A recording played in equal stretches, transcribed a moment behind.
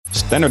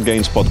Standard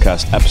Gains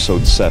Podcast,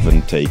 Episode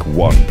 7, Take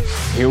 1.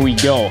 Here we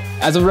go.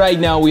 As of right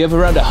now, we have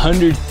around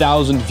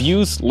 100,000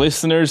 views,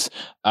 listeners,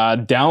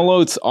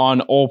 downloads on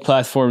all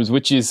platforms,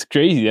 which is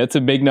crazy. That's a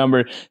big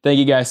number. Thank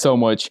you guys so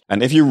much.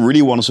 And if you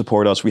really want to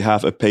support us, we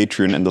have a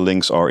Patreon and the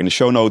links are in the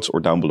show notes or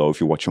down below if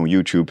you're watching on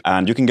YouTube.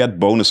 And you can get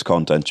bonus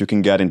content. You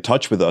can get in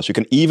touch with us. You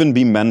can even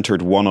be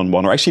mentored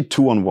one-on-one or actually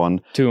two-on-one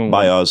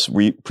by us.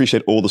 We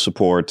appreciate all the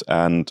support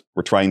and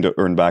we're trying to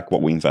earn back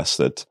what we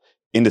invested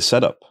in the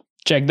setup.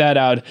 Check that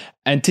out.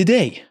 And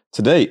today,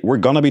 we're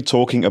going to be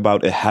talking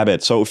about a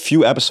habit. So a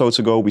few episodes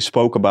ago, we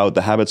spoke about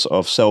the habits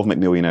of self-made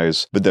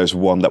millionaires, but there's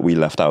one that we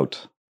left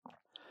out.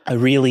 a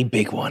really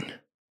big one.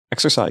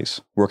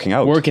 Exercise, working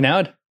out. Working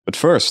out? But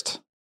first,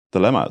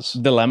 dilemmas.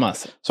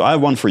 So I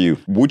have one for you.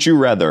 Would you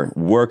rather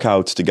work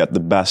out to get the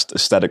best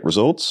aesthetic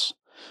results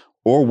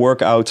or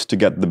work out to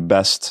get the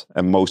best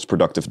and most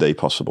productive day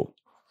possible?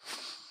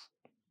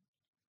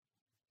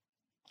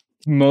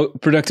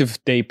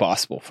 Productive day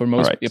possible for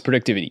most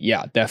productivity.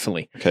 Yeah,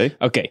 definitely.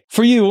 Okay.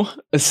 For you,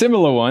 a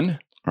similar one.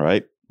 All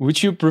right.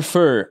 Would you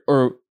prefer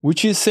or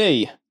would you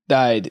say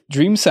that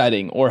dream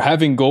setting or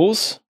having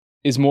goals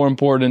is more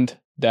important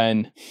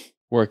than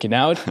working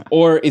out?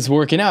 Or is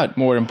working out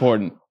more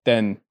important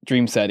than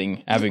dream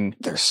setting, having...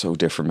 They're so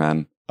different,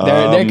 man.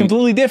 They're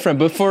completely different,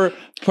 but for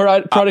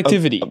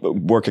productivity.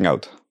 Working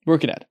out.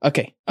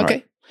 Okay.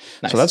 Right.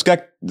 Nice. So let's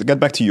get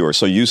back to yours.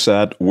 So you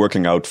said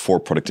working out for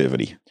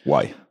productivity.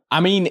 Why? I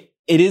mean,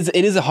 it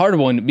is a hard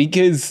one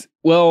because,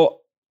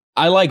 well,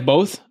 I like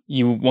both.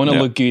 You want to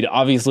look good.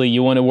 Obviously,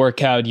 you want to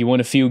work out. You want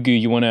to feel good.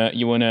 You want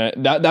to.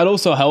 That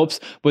also helps.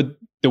 But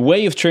the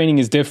way of training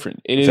is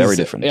different. It is very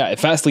different. Yeah,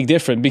 vastly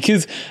different.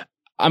 Because,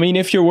 I mean,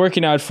 if you're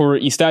working out for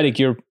aesthetic,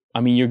 you're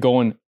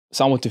going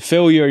somewhat to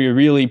failure. You're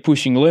really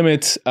pushing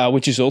limits,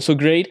 which is also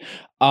great.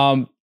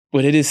 But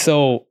it is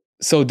so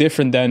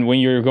different than when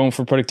you're going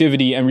for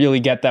productivity and really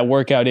get that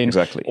workout in,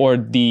 or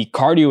the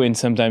cardio in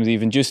sometimes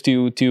even just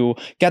to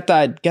get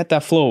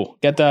that flow,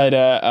 get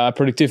that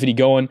productivity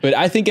going. But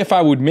I think if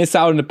I would miss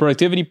out on the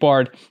productivity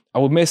part, I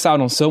would miss out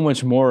on so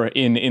much more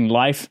in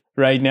life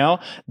right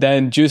now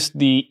than just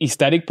the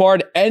aesthetic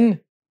part. And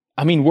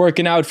I mean,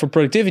 working out for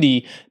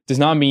productivity does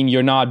not mean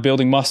you're not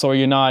building muscle or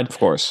you're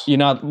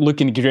not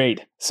looking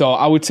great. So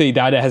I would say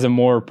that has a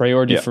more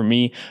priority for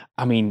me.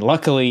 I mean,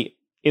 luckily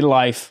in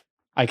life,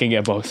 I can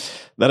get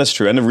both. That is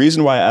true. And the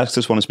reason why I asked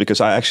this one is because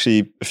a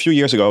few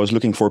years ago, I was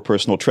looking for a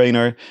personal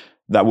trainer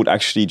that would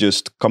actually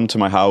just come to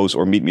my house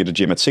or meet me at the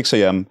gym at 6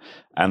 a.m.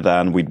 And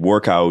then we'd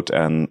work out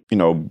and,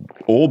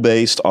 all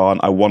based on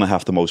I want to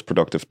have the most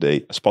productive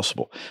day as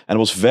possible. And it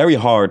was very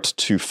hard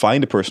to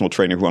find a personal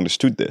trainer who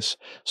understood this.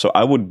 So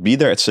I would be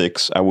there at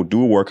 6. I would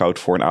do a workout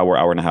for an hour,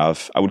 hour and a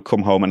half. I would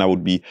come home and I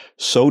would be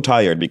so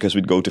tired because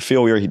we'd go to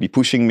failure. He'd be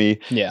pushing me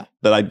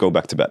that I'd go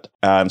back to bed.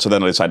 And so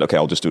then I decided, okay,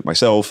 I'll just do it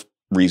myself.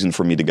 Reason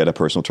for me to get a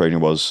personal trainer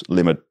was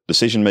limit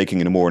decision making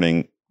in the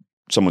morning.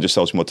 Someone just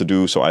tells me what to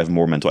do, so I have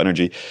more mental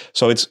energy.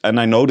 And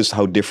I noticed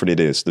how different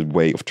it is, the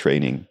way of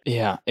training.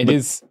 Yeah, it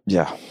is.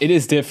 Yeah, it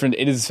is different.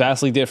 It is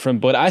vastly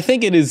different, but I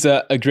think it is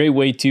a great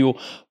way to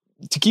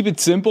keep it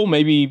simple.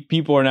 Maybe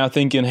people are now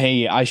thinking,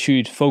 "Hey, I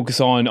should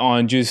focus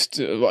on just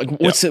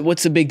what's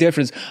the big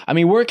difference?" I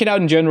mean, working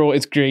out in general,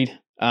 it's great.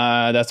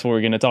 That's what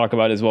we're going to talk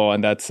about as well,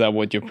 and that's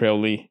what you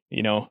probably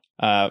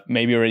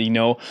maybe already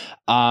know.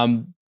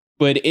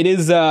 But it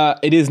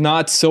is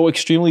not so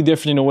extremely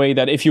different in a way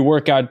that if you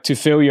work out to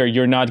failure,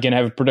 you're not going to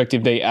have a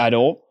productive day at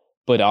all.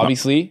 But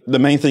obviously... The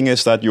main thing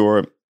is that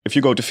if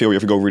you go to failure,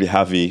 if you go really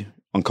heavy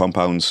on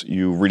compounds,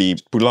 you really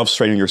put a lot of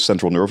strain on your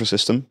central nervous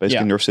system,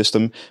 nerve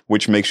system,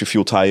 which makes you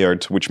feel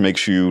tired, which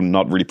makes you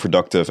not really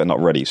productive and not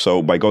ready.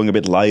 So by going a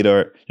bit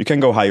lighter, you can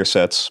go higher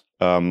sets.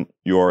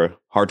 Your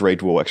heart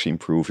rate will actually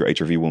improve. Your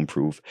HRV will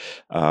improve.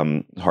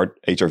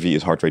 HRV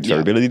is heart rate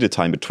variability, the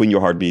time between your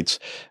heartbeats,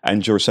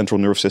 and your central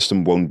nerve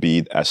system won't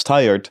be as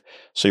tired.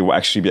 So you will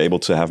actually be able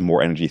to have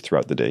more energy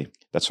throughout the day.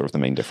 That's sort of the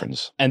main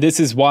difference. And this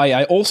is why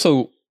I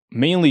also,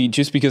 mainly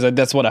just because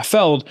that's what I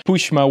felt,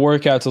 push my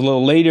workouts a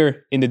little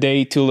later in the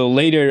day to a little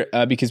later,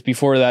 because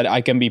before that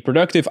I can be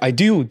productive. I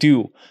do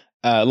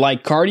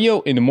like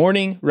cardio in the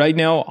morning right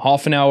now,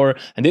 half an hour.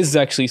 And this is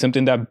actually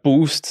something that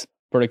boosts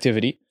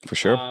productivity. For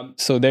sure.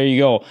 So there you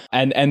go.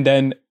 And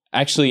then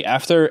actually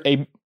after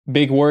a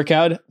big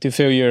workout to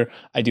failure,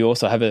 I do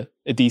also have a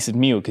decent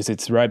meal because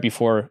it's right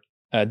before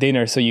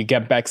dinner. So you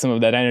get back some of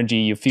that energy,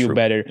 you feel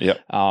better. Yep.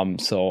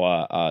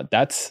 So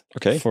that's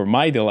for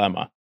my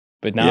dilemma.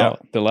 But now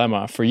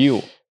dilemma for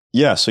you.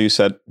 Yeah. So you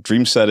said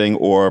dream setting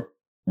or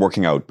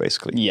working out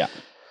basically. Yeah.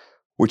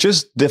 Which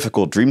is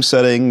difficult. Dream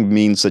setting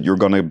means that you're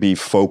going to be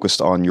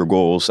focused on your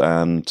goals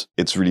and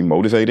it's really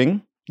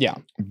motivating. Yeah.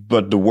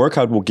 But the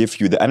workout will give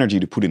you the energy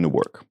to put in the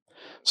work.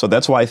 So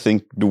that's why I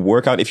think the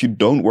workout, if you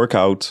don't work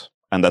out,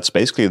 and that's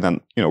basically then,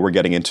 we're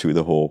getting into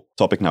the whole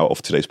topic now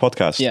of today's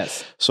podcast.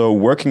 Yes. So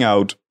working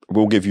out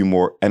will give you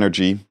more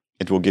energy.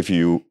 It will give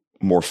you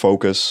more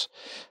focus.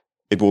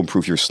 It will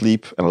improve your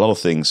sleep and a lot of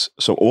things.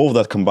 So all of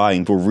that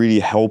combined will really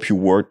help you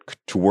work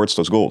towards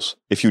those goals.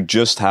 If you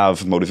just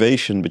have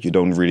motivation, but you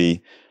don't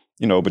really,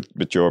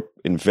 but you're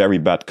in very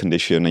bad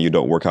condition and you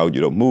don't work out,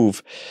 you don't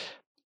move,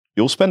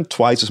 you'll spend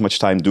twice as much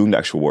time doing the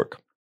actual work.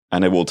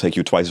 And it will take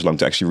you twice as long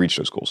to actually reach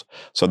those goals.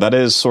 So that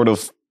is sort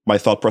of my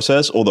thought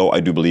process, although I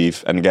do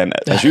believe, and again,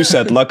 as you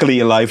said, luckily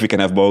in life we can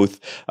have both.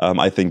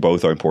 I think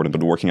both are important,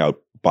 but working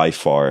out by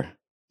far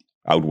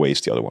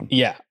outweighs the other one.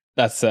 Yeah.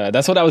 That's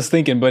what I was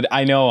thinking, but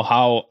I know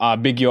how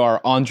big you are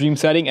on dream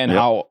setting and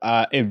how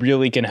it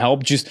really can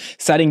help. Just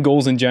setting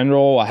goals in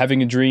general,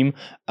 having a dream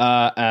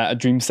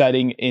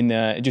setting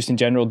in just in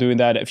general, doing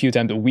that a few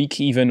times a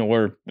week even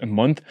or a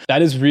month.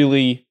 That is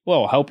really,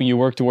 helping you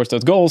work towards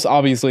those goals,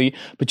 obviously,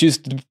 but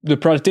just the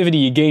productivity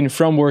you gain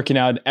from working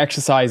out,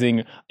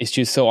 exercising is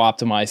just so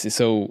optimized. It's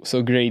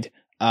so great.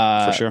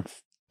 For sure.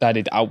 That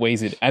it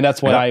outweighs it. And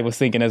that's what I was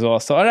thinking as well.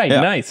 So, all right,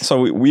 nice.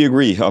 So we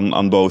agree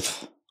on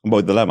both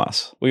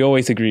dilemmas. We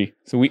always agree.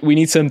 So we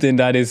need something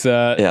that is...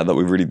 that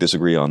we really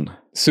disagree on.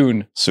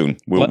 Soon.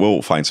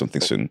 We'll find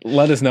something soon.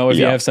 Let us know if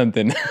you have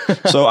something.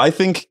 So I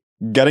think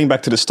getting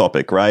back to this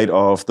topic, right,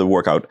 of the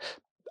workout,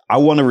 I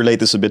want to relate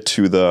this a bit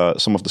to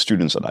some of the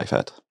students that I've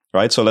had,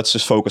 right? So let's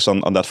just focus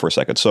on that for a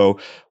second. So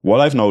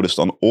what I've noticed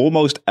on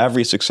almost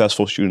every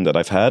successful student that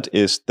I've had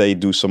is they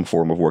do some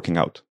form of working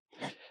out.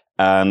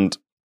 And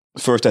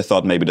first, I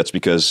thought maybe that's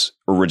because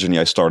originally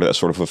I started as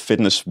sort of a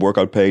fitness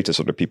workout page. There's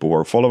other people who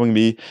are following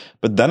me.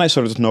 But then I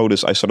started to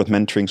notice, I started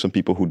mentoring some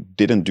people who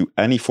didn't do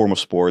any form of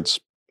sports,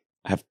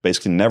 have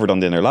basically never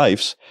done it in their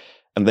lives.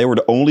 And they were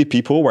the only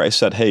people where I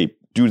said, hey,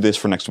 do this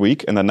for next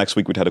week. And then next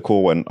week we'd had a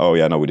call and, oh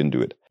yeah, no, we didn't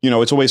do it.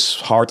 It's always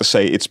hard to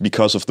say it's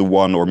because of the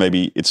one, or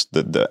maybe it's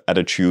the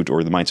attitude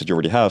or the mindset you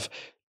already have.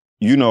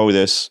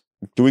 This,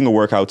 doing a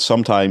workout,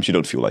 sometimes you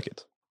don't feel like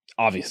it.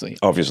 Obviously.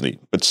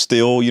 But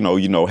still,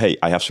 hey,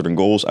 I have certain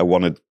goals. I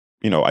want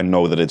to, I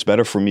know that it's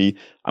better for me.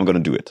 I'm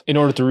going to do it. In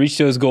order to reach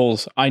those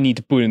goals, I need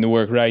to put in the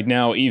work right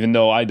now, even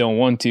though I don't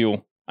want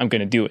to, I'm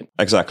going to do it.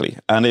 Exactly.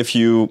 And if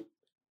you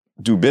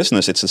do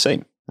business, it's the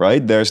same,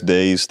 right? There's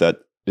days that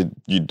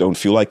you don't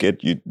feel like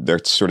it.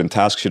 There's certain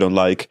tasks you don't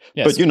like,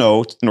 but in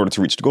order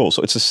to reach the goal.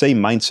 So it's the same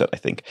mindset, I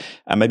think.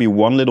 And maybe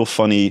one little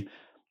funny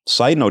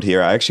side note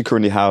here, I actually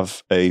currently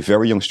have a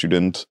very young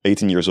student,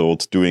 18 years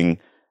old, doing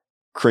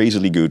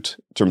crazily good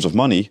in terms of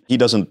money. He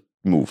doesn't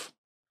move.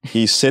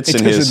 He sits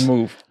in his...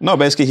 move. No,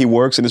 basically he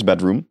works in his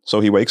bedroom. So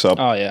he wakes up.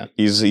 Oh, yeah.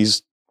 He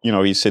sits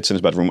in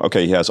his bedroom.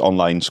 Okay, he has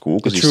online school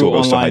because he still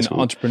goes to high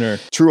school.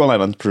 True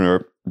online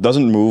entrepreneur.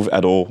 Doesn't move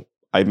at all.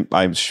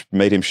 I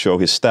made him show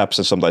his steps,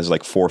 and sometimes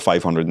like 400 or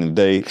 500 in a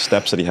day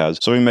steps that he has.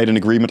 So we made an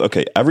agreement.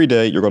 Okay, every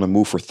day you're going to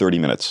move for 30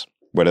 minutes,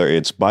 whether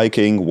it's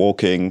biking,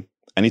 walking,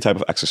 any type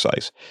of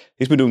exercise.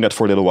 He's been doing that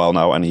for a little while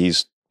now, and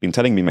he's been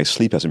telling me my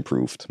sleep has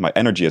improved, my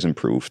energy has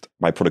improved,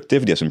 my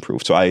productivity has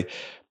improved. So I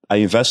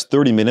invest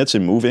 30 minutes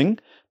in moving,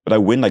 but I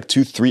win like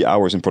 2-3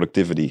 hours in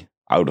productivity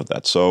out of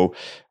that. So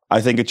I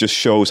think it just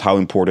shows how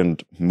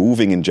important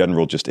moving in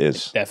general just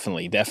is.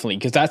 Definitely.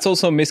 Because that's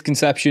also a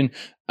misconception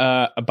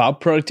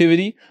about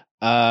productivity.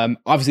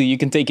 Obviously, you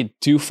can take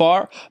it too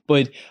far,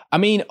 but I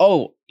mean,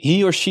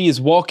 he or she is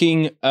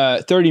walking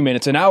 30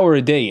 minutes, an hour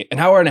a day, an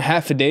hour and a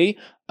half a day.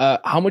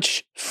 How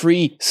much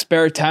free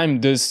spare time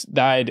does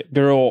that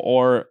girl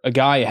or a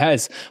guy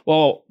has?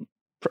 Well,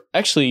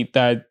 actually,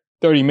 that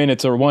 30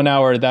 minutes or 1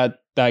 hour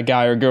that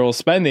guy or girl is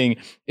spending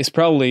is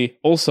probably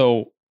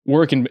also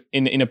working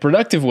in a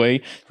productive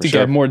way to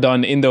get more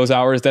done in those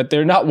hours that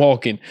they're not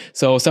walking.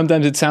 So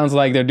sometimes it sounds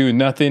like they're doing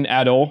nothing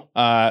at all.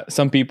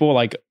 Some people,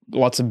 like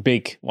lots of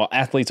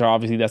athletes are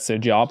obviously, that's their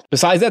job.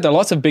 Besides that, there are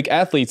lots of big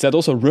athletes that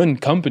also run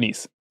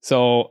companies.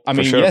 So, I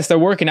mean, yes, they're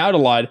working out a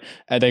lot.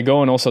 They're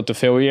going also to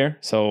failure.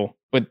 So,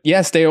 but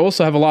yes, they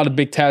also have a lot of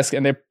big tasks,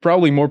 and they're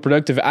probably more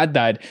productive at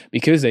that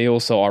because they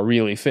also are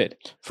really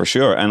fit. For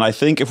sure. And I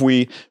think if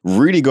we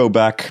really go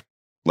back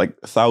like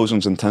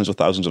thousands and tens of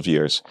thousands of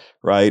years,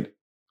 right?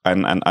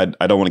 And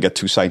I don't want to get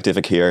too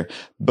scientific here,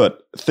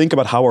 but think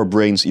about how our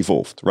brains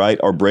evolved, right?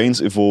 Our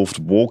brains evolved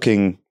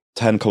walking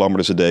 10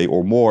 kilometers a day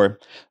or more,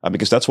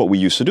 because that's what we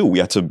used to do. We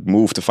had to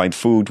move to find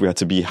food. We had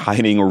to be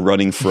hiding or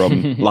running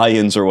from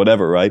lions or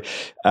whatever, right?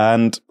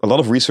 And a lot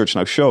of research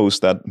now shows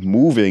that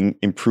moving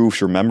improves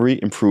your memory,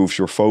 improves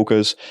your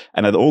focus.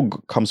 And it all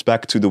comes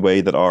back to the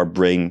way that our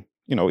brain,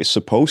 is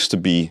supposed to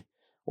be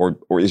or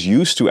is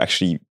used to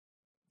actually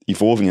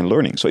evolving and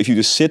learning. So if you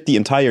just sit the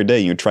entire day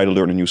and you try to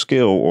learn a new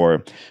skill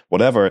or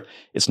whatever,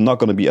 it's not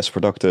going to be as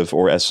productive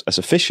or as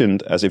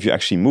efficient as if you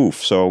actually move.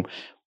 So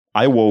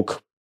I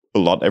walk a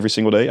lot every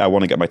single day. I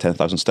want to get my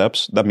 10,000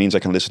 steps. That means I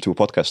can listen to a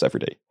podcast every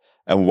day.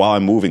 And while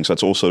I'm moving, so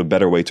that's also a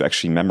better way to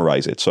actually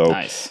memorize it. So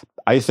nice.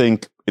 I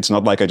think it's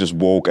not like I just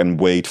walk and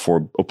wait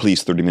for,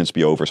 please 30 minutes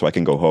be over so I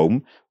can go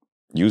home.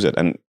 Use it.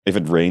 And if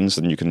it rains,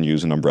 then you can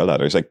use an umbrella.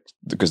 There's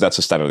because that's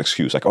a standard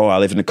excuse. Like, I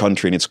live in the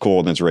country and it's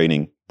cold and it's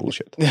raining.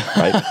 Bullshit.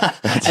 Right?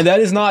 And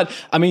that is not,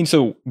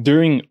 so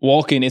during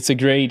walking, it's a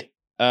great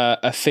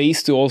a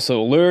phase to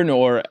also learn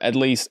or at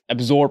least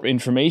absorb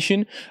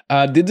information.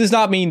 This does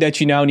not mean that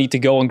you now need to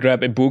go and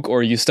grab a book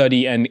or you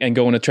study and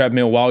go on a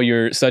treadmill while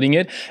you're studying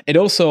it. It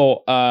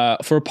also,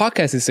 for a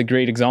podcast, it's a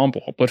great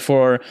example. But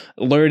for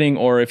learning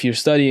or if you're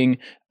studying,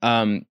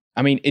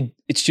 I mean,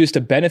 it's just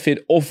a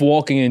benefit of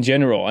walking in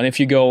general. And if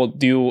you go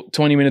do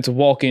 20 minutes of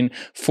walking,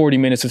 40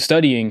 minutes of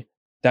studying,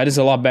 that is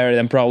a lot better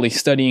than probably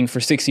studying for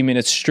 60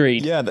 minutes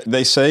straight. Yeah,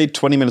 they say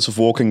 20 minutes of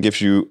walking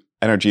gives you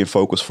energy and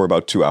focus for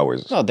about 2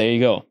 hours. Oh, there you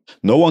go.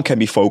 No one can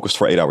be focused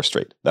for 8 hours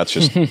straight. That's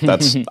just,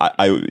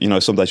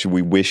 sometimes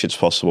we wish it's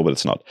possible, but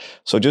it's not.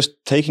 So just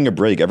taking a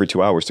break every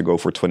 2 hours to go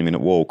for a 20-minute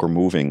walk or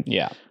moving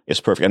is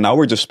perfect. And now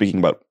we're just speaking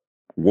about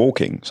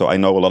walking. So I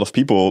know a lot of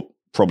people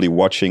probably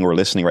watching or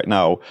listening right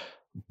now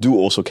do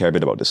also care a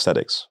bit about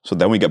aesthetics. So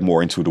then we get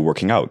more into the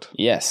working out.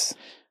 Yes.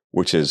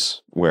 Which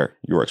is where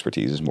your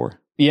expertise is more.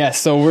 Yes.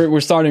 So we're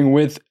starting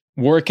with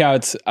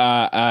workouts.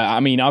 I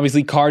mean,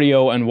 obviously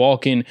cardio and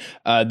walking.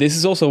 This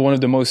is also one of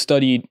the most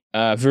studied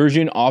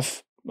version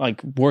of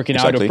like working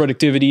out or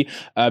productivity,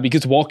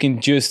 because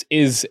walking just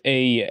is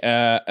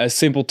a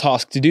simple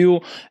task to do.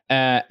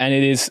 And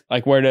it is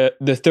like where the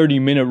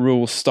 30-minute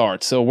rule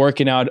starts. So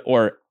working out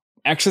or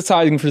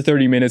exercising for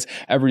 30 minutes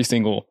every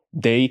single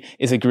day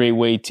is a great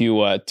way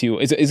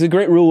is a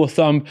great rule of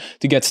thumb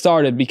to get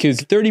started,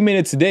 because 30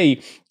 minutes a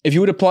day, if you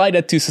would apply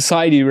that to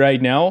society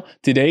right now,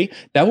 today,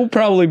 that will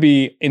probably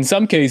be, in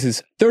some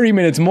cases, 30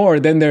 minutes more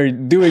than they're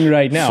doing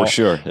right now. For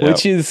sure. Yeah.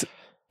 Which is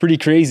pretty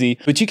crazy.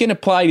 But you can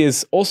apply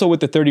this also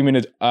with the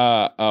 30-minute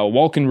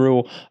walking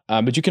rule,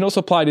 but you can also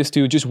apply this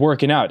to just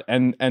working out.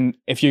 And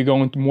if you're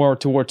going more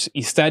towards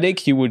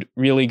aesthetic, you would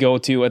really go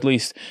to at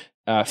least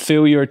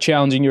failure,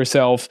 challenging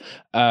yourself,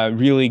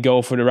 really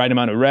go for the right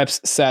amount of reps,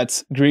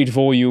 sets, great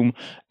volume.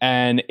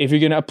 And if you're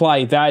going to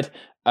apply that,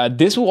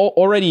 this will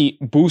already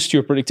boost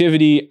your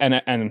productivity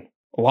and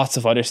lots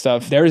of other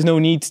stuff. There is no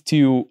need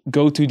to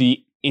go to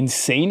the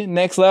insane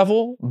next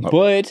level,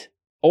 but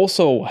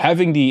also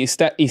having the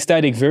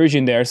aesthetic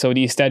version there, so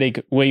the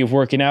aesthetic way of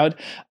working out.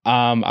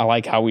 I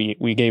like how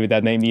we gave it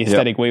that name, the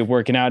aesthetic way of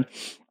working out.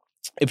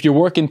 If you're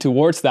working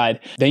towards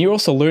that, then you're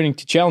also learning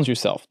to challenge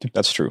yourself.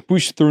 That's true.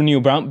 Push through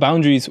new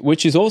boundaries,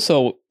 which is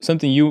also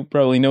something you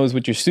probably know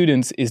with your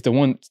students, is the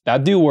ones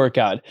that do work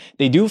out.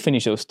 They do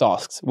finish those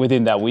tasks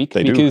within that week.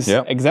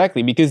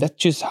 Exactly, because that's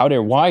just how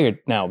they're wired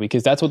now,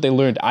 because that's what they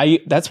learned.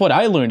 That's what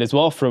I learned as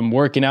well from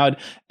working out,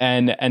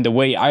 and the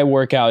way I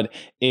work out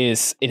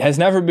is, it has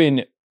never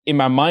been in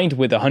my mind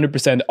with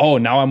 100%, oh,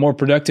 now I'm more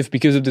productive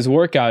because of this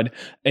workout.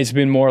 It's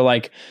been more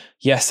like,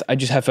 yes, I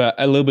just have a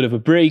little bit of a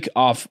break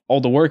off all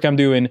the work I'm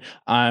doing.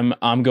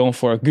 I'm going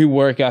for a good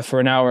workout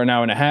for an hour and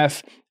a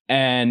half,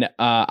 and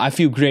I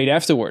feel great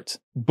afterwards.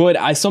 But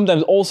I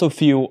sometimes also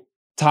feel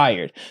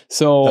tired.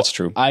 So that's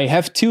true. I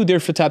have 2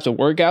 different types of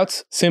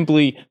workouts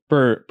simply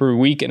per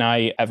week, and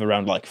I have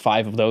around like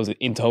 5 of those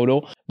in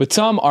total. But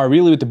some are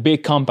really with the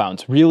big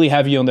compounds, really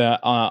heavy on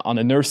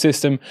the nerve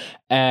system,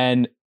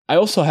 and I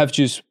also have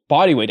just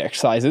bodyweight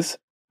exercises,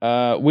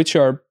 which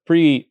are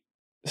pretty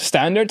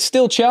standard.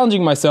 Still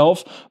challenging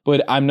myself,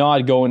 but I'm not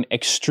going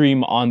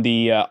extreme on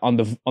the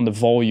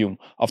volume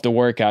of the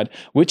workout,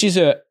 which is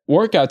a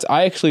workout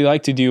I actually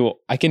like to do.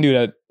 I can do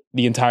that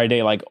the entire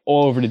day, like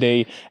all over the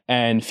day,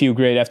 and feel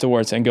great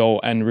afterwards, and go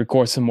and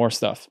record some more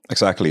stuff.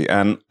 Exactly,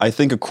 and I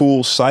think a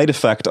cool side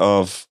effect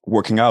of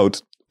working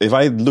out, if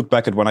I look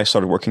back at when I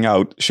started working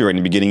out, sure, in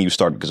the beginning you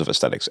start because of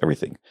aesthetics,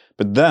 everything.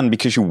 But then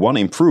because you want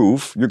to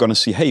improve, you're going to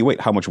see, hey,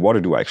 wait, how much water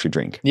do I actually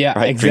drink? Yeah,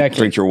 right? exactly.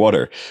 Drink your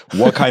water.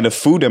 What kind of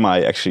food am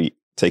I actually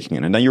taking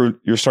in? And then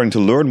you're starting to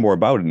learn more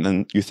about it. And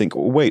then you think,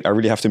 oh, wait, I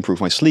really have to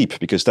improve my sleep,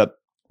 because that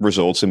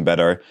results in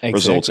better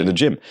results in the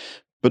gym.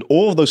 But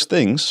all of those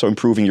things, so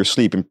improving your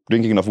sleep,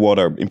 drinking enough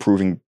water,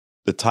 improving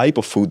the type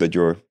of food that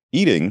you're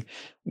eating,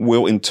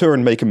 will in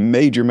turn make a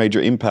major,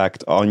 major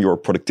impact on your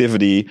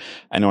productivity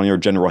and on your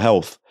general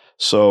health.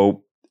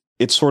 So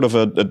it's sort of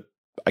a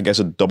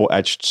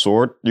double-edged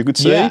sword, you could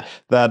say,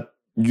 that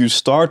you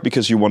start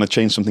because you want to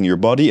change something in your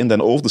body, and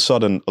then all of a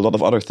sudden a lot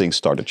of other things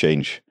start to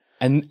change.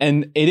 And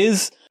it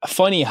is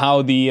funny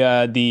how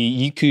the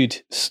you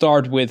could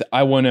start with,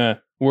 I want to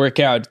work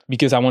out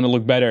because I want to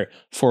look better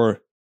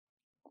for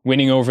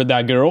winning over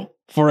that girl,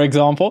 for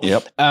example.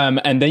 Yep.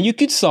 And then you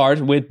could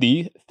start with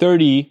the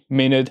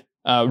 30-minute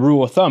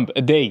rule of thumb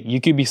a day.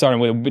 You could be starting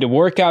with the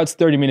workouts,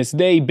 30 minutes a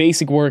day,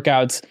 basic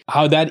workouts,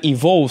 how that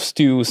evolves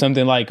to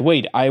something like,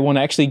 wait, I want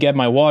to actually get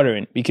my water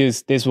in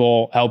because this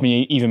will help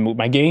me even with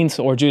my gains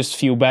or just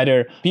feel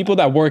better. People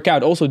that work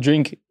out also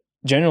drink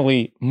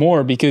generally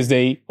more because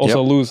they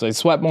also lose, they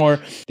sweat more,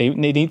 they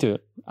need to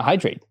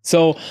hydrate.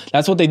 So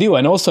that's what they do.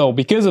 And also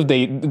because of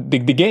the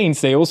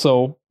gains, they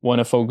also want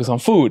to focus on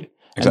food.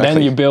 Exactly. And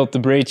then you build the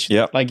bridge,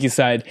 like you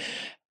said.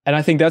 And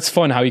I think that's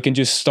fun how you can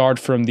just start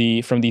from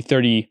the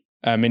 30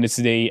 minutes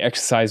a day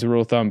exercise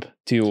rule of thumb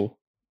to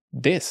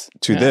this.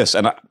 This.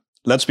 And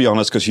let's be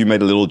honest, because you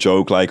made a little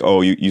joke like,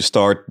 oh, you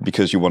start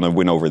because you want to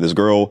win over this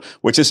girl,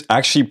 which is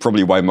actually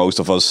probably why most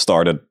of us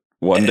started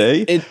one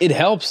day. It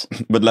helps.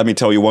 But let me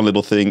tell you one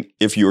little thing.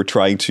 If you're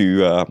trying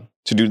to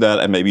do that,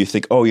 and maybe you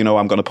think, oh,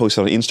 I'm going to post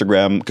it on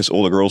Instagram because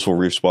all the girls will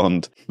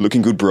respond,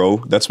 looking good, bro.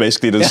 That's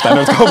basically the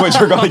standard comment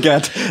you're going to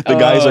get. The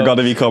guys are going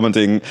to be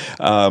commenting.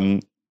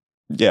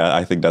 yeah,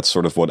 I think that's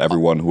sort of what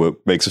everyone who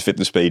makes a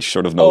fitness page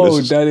sort of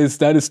notices. Oh,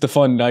 that is the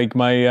fun. Like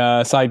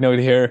my side note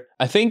here.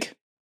 I think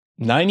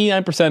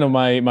 99% of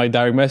my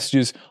direct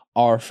messages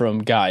are from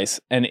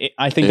guys, and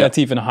I think that's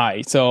even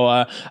high.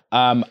 So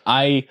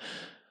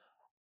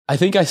I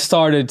think I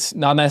started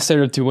not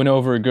necessarily to win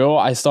over a girl.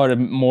 I started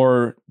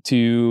more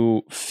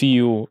to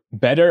feel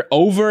better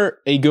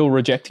over a girl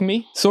rejecting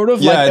me. Sort of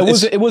like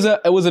it was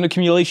an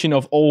accumulation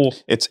of all.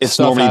 It's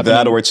normally happening.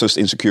 That, or it's just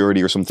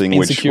insecurity or something,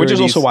 which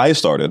is also why I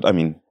started. I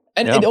mean,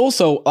 and it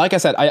also, like I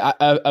said, I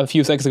a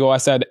few seconds ago I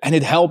said, and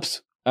it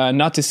helps.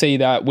 Not to say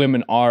that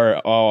women are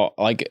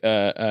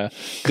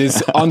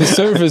this on the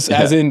surface,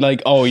 as in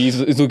like, oh,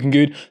 he's looking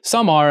good.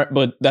 Some are,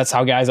 but that's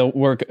how guys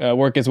work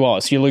as well.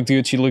 She looks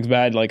good, she looks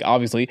bad. Like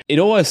obviously, it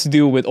all has to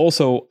do with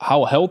also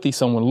how healthy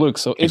someone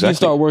looks. So if you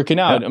start working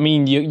out, I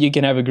mean, you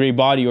can have a great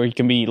body, or you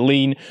can be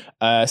lean,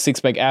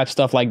 6-pack abs,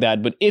 stuff like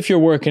that. But if you're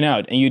working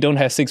out and you don't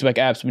have 6-pack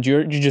abs, but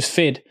you're just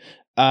fit,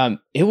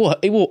 it will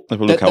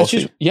look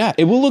healthy.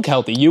 It will look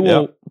healthy. You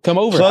will come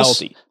over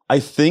healthy. I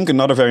think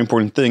another very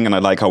important thing, and I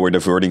like how we're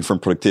diverting from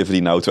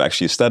productivity now to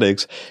actually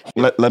aesthetics.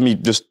 Let me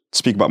just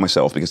speak about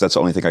myself, because that's the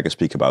only thing I can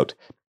speak about.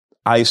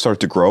 I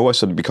started to grow. I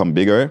started to become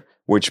bigger,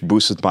 which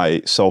boosted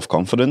my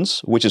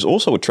self-confidence, which is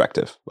also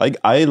attractive. Like,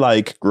 I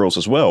like girls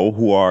as well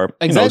who are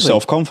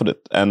self-confident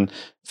and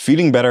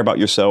feeling better about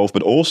yourself,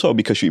 but also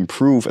because you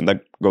improve, and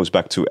that goes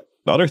back to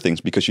other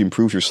things, because you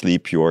improve your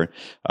sleep, your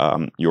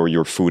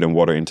food and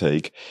water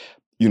intake.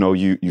 You know,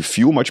 you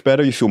feel much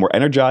better, you feel more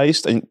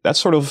energized, and that's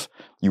sort of,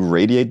 you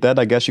radiate that,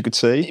 I guess you could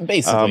say.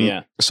 Basically,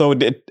 yeah. So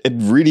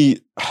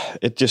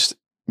it just,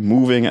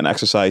 moving and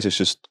exercise is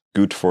just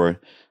good for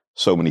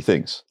so many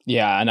things.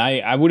 Yeah, and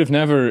I would have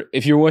never,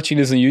 if you're watching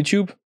this on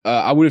YouTube,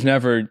 I would have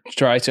never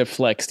tricep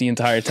flex the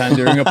entire time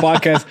during a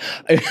podcast.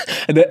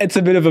 It's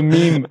a bit of a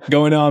meme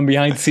going on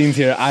behind the scenes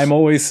here. I'm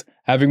always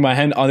having my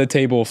hand on the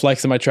table,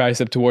 flexing my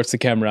tricep towards the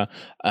camera.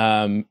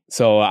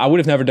 So I would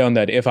have never done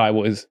that if I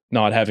was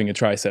not having a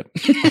tricep.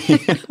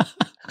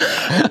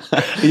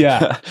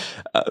 Yeah.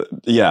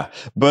 Yeah.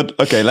 But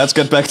okay, let's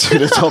get back to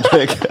the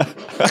topic.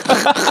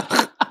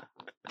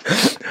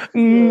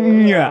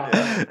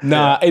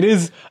 It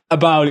is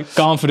about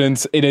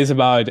confidence. It is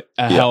about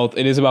health.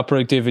 It is about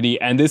productivity.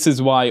 And this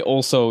is why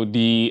also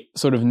the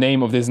sort of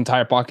name of this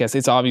entire podcast,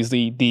 it's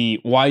obviously the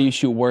why you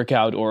should work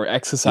out or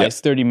exercise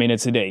 30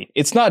 minutes a day.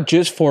 It's not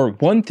just for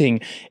one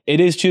thing. It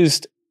is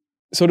just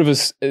sort of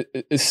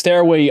a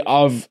stairway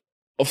of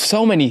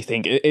so many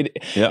things.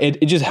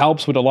 It just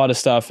helps with a lot of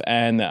stuff.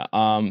 And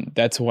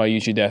that's why you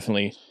should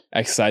definitely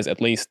exercise at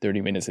least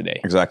 30 minutes a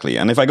day. Exactly.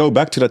 And if I go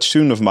back to that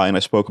student of mine I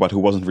spoke about who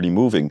wasn't really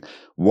moving,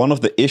 one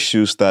of the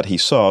issues that he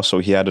saw, so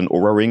he had an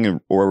Oura ring, and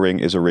Oura ring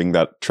is a ring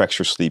that tracks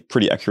your sleep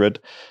pretty accurate.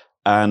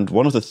 And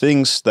one of the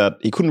things that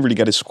he couldn't really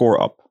get his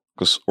score up,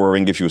 because Oura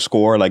ring gives you a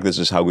score, like this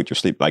is how good you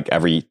sleep, like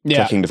every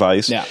tracking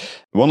device. Yeah.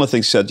 One of the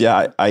things he said,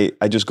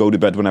 I just go to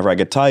bed whenever I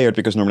get tired,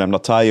 because normally I'm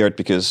not tired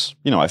because,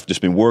 I've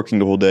just been working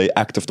the whole day,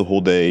 active the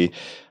whole day.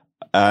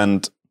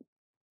 And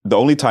the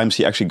only times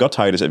he actually got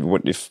tired is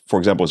if, for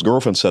example, his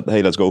girlfriend said,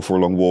 hey, let's go for a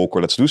long walk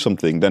or let's do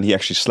something, then he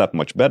actually slept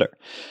much better.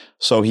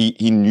 So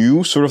he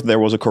knew sort of there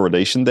was a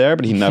correlation there,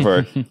 but he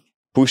never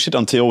pushed it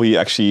until he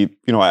actually,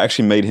 I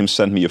actually made him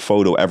send me a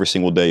photo every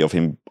single day of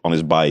him on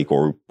his bike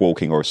or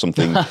walking or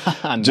something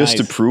just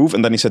to prove.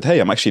 And then he said, hey,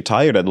 I'm actually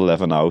tired at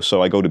 11 now.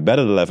 So I go to bed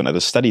at 11 at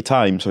a steady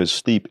time. So his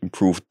sleep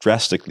improved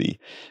drastically.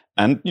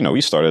 And,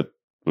 he started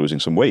losing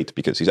some weight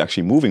because he's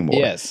actually moving more.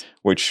 Yes.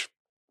 Which,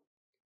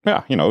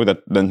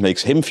 that then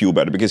makes him feel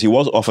better, because he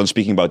was often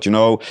speaking about,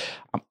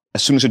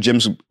 as soon as the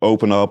gyms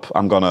open up,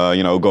 I'm going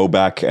to, go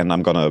back and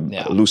I'm going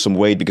to lose some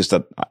weight because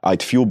that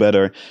I'd feel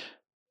better.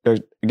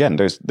 There's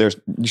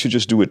you should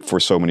just do it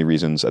for so many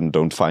reasons and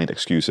don't find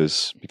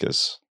excuses,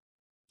 because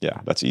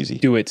that's easy.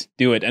 Do it.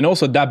 And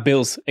also that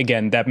builds,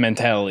 again, that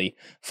mentality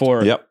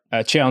for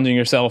challenging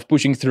yourself,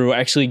 pushing through,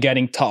 actually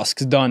getting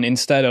tasks done,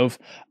 instead of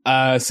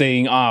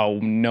saying, oh,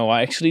 no,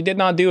 I actually did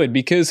not do it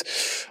because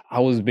I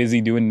was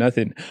busy doing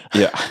nothing.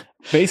 Yeah.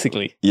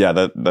 Basically. Yeah,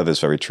 that is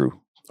very true.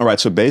 All right,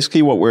 so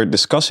basically what we're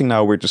discussing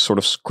now, we're just sort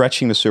of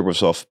scratching the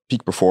surface of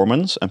peak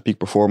performance. And peak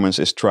performance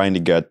is trying to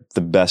get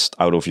the best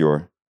out of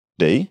your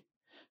day,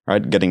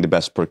 right? Getting the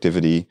best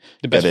productivity.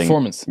 The best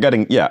performance.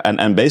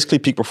 And basically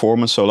peak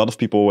performance. So a lot of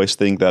people always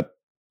think that,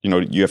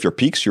 you have your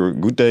peaks, your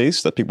good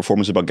days, that peak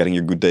performance is about getting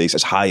your good days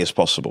as high as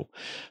possible.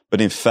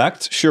 But in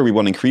fact, sure, we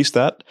want to increase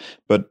that,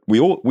 but we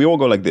all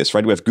go like this,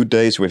 right? We have good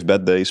days, we have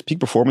bad days. Peak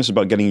performance is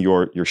about getting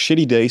your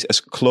shitty days as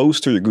close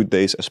to your good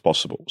days as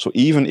possible. So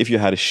even if you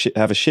have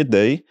a shit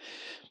day,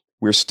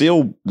 we're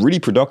still really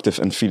productive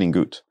and feeling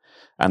good.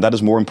 And that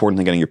is more important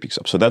than getting your peaks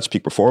up. So that's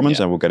peak performance,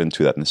 and we'll get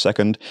into that in a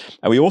second.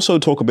 And we also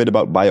talk a bit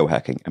about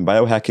biohacking. And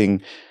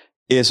biohacking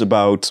is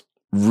about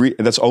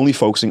that's only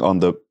focusing on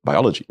the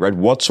biology, right?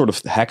 What sort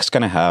of hacks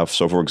can I have?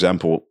 So, for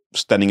example,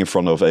 standing in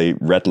front of a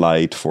red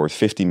light for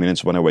 15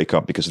 minutes when I wake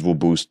up because it will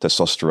boost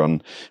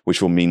testosterone,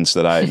 which will means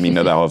that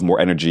I'll have more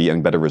energy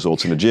and better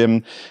results in the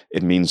gym.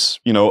 It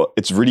means,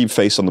 it's really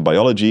based on the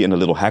biology and the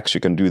little hacks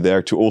you can do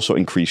there to also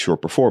increase your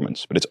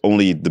performance. But it's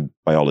only the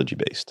biology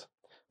based.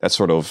 That's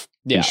sort of,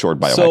 in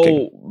short,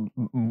 biohacking. So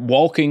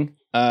walking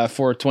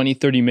for 20,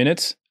 30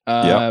 minutes,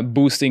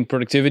 boosting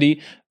productivity,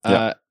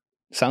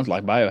 sounds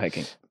like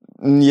biohacking.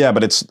 Yeah,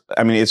 but it's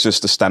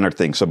just a standard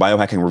thing. So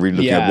biohacking, we're really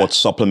looking at what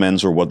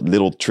supplements or what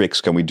little tricks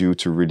can we do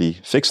to really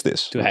fix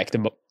this. To hack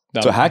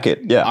hack it,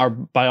 yeah. Our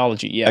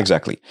biology, yeah.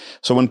 Exactly.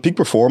 So when peak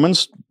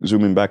performance,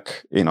 zooming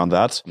back in on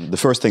that, the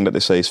first thing that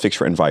they say is fix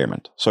your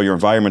environment. So your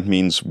environment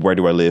means where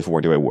do I live,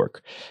 where do I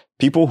work?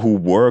 People who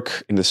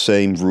work in the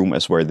same room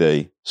as where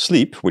they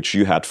sleep, which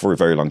you had for a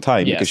very long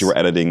time because you were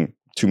editing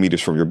 2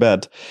 meters from your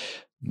bed,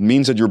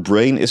 means that your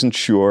brain isn't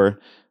sure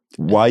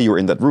why you're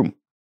in that room.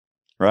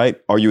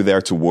 Right? Are you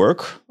there to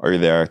work? Are you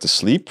there to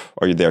sleep?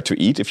 Are you there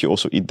to eat if you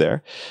also eat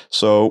there?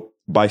 So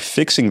by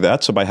fixing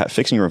that, by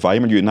fixing your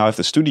environment, you now have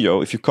the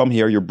studio. If you come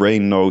here, your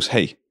brain knows,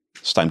 hey,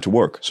 it's time to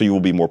work. So you will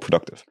be more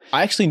productive.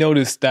 I actually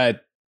noticed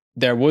that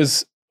there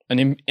was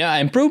an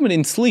improvement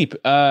in sleep.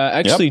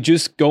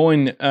 Just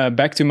going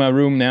back to my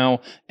room now,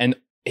 and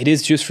it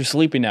is just for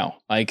sleeping now,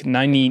 like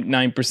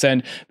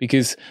 99%,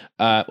 because,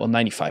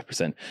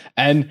 95%.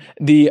 And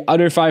the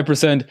other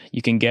 5%,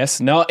 you can guess.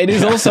 No, it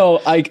is also,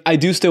 I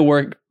do still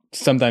work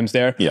sometimes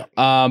there.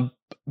 Yeah.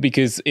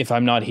 Because if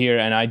I'm not here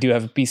and I do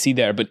have a PC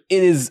there, but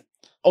it is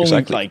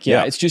only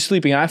it's just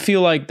sleeping. I feel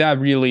like that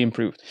really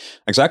improved.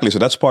 Exactly. So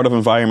that's part of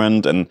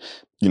environment and,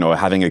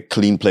 having a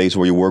clean place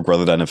where you work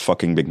rather than a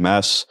fucking big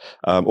mess.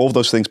 All of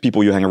those things,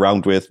 people you hang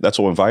around with, that's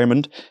all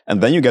environment.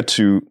 And then you get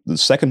to the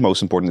second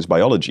most important is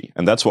biology.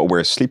 And that's what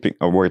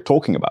we're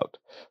talking about.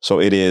 So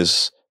it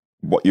is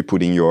what you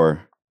put in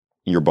your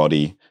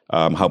body,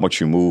 how much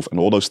you move and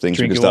all those things.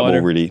 Drink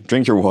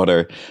your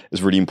water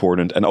is really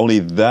important. And only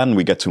then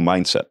we get to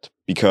mindset.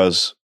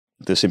 Because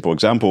the simple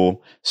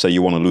example, say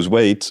you want to lose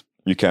weight,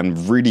 you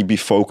can really be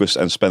focused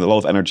and spend a lot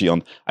of energy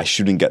on, I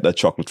shouldn't get that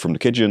chocolate from the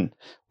kitchen,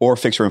 or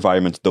fix your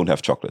environment, don't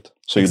have chocolate.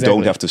 So you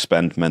don't have to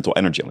spend mental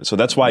energy on it. So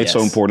that's why it's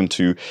so important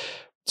to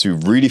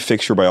really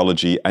fix your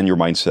biology and your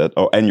mindset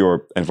and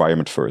your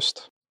environment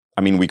first.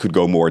 I mean, we could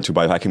go more into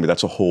biohacking, but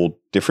that's a whole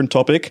different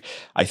topic.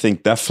 I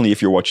think definitely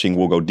if you're watching,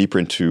 we'll go deeper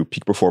into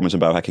peak performance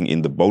and biohacking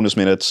in the bonus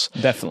minutes.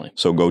 Definitely.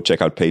 So go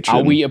check out Patreon.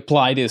 How we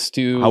apply this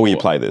to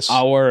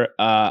our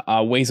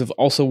ways of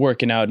also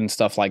working out and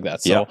stuff like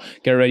that. So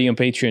get ready on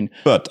Patreon.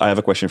 But I have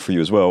a question for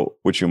you as well,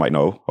 which you might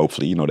know.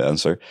 Hopefully you know the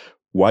answer.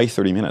 Why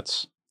 30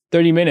 minutes?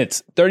 30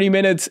 minutes. 30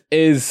 minutes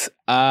is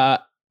a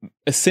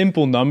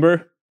simple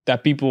number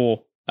that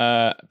people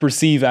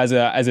perceive as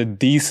a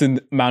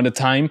decent amount of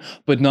time,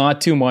 but not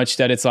too much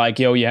that it's like,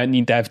 you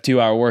need to have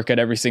 2-hour workout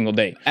every single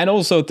day. And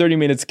also 30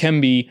 minutes can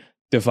be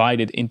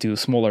divided into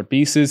smaller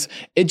pieces.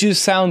 It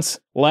just sounds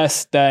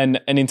less than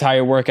an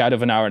entire workout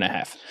of an hour and a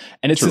half.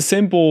 And it's a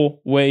simple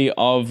way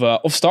of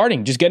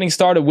starting, just getting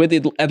started with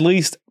it at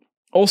least.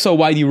 Also,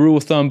 why the rule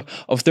of thumb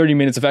of 30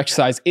 minutes of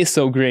exercise is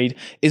so great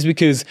is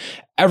because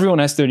everyone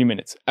has 30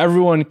 minutes.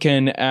 Everyone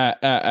can,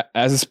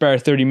 as a spare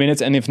 30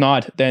 minutes. And if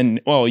not, then,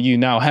 you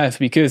now have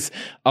because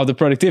of the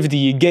productivity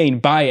you gain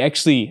by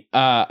actually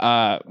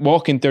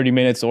walking 30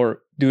 minutes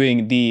or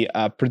doing the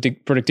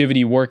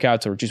productivity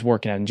workouts or just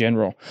working out in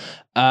general.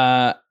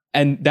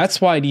 And that's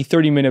why the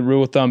 30-minute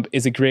rule of thumb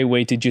is a great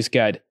way to just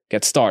get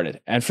started.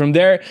 And from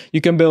there,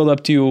 you can build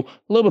up to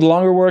a little bit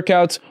longer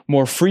workouts,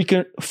 more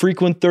frequent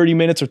 30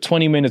 minutes or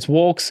 20 minutes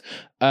walks.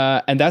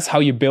 And that's how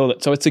you build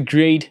it. So it's a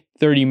great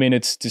 30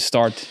 minutes to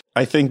start.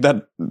 I think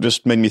that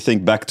just made me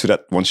think back to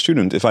that one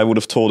student. If I would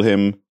have told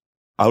him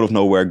out of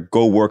nowhere,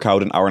 go work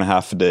out an hour and a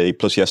half a day,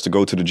 plus he has to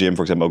go to the gym,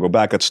 for example, go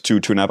back, that's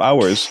 2.5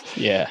 hours.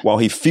 Yeah. While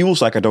he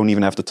feels like I don't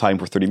even have the time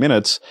for 30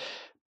 minutes,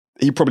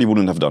 he probably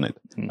wouldn't have done it.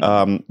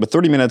 But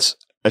 30 minutes,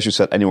 as you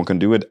said, anyone can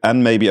do it.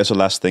 And maybe as a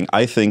last thing,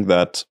 I think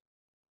that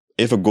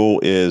if a goal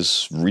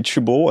is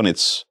reachable and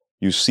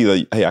you see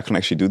that, hey, I can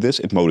actually do this,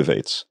 it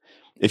motivates.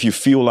 If you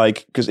feel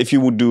like, because if you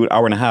would do an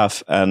hour and a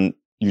half and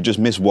you just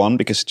miss one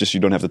because you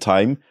don't have the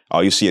time,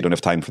 you see I don't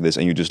have time for this,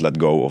 and you just let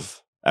go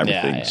of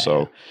everything.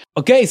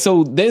 Okay,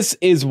 so this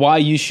is why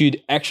you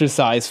should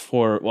exercise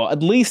for,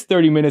 at least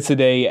 30 minutes a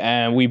day.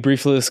 And we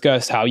briefly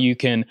discussed how you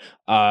can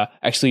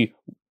actually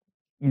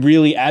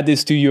really add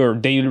this to your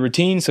daily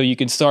routine. So you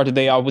can start the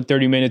day out with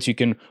 30 minutes. You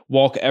can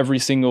walk every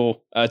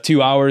single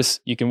 2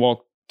 hours. You can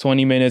walk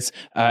 20 minutes.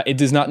 It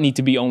does not need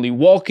to be only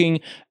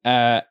walking.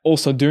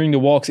 Also during the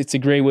walks, it's a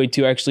great way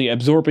to actually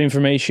absorb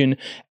information.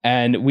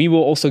 And we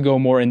will also go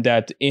more in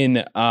depth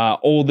in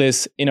all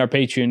this in our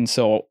Patreon.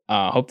 So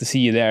hope to see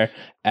you there.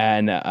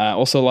 And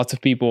also lots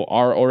of people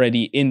are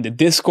already in the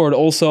Discord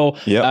also.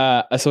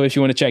 So if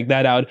you want to check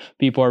that out,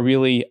 people are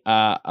really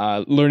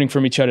learning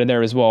from each other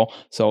there as well.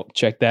 So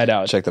check that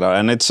out.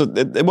 And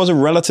it was a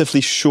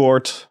relatively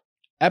short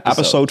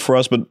episode for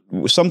us, but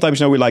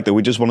sometimes, we like that.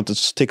 We just wanted to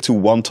stick to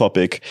one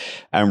topic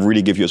and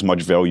really give you as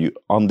much value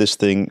on this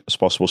thing as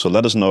possible. So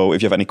let us know.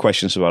 If you have any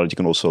questions about it, you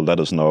can also let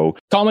us know.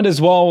 Comment as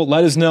well.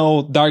 Let us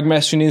know. Dark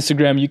Master on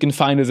Instagram. You can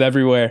find us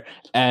everywhere.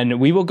 And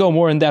we will go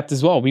more in depth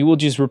as well. We will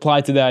just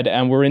reply to that.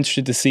 And we're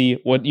interested to see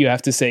what you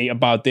have to say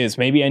about this.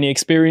 Maybe any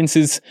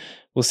experiences.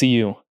 We'll see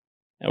you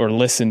or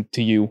listen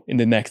to you in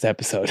the next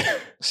episode.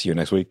 See you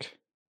next week.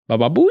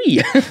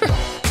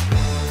 Bye-bye.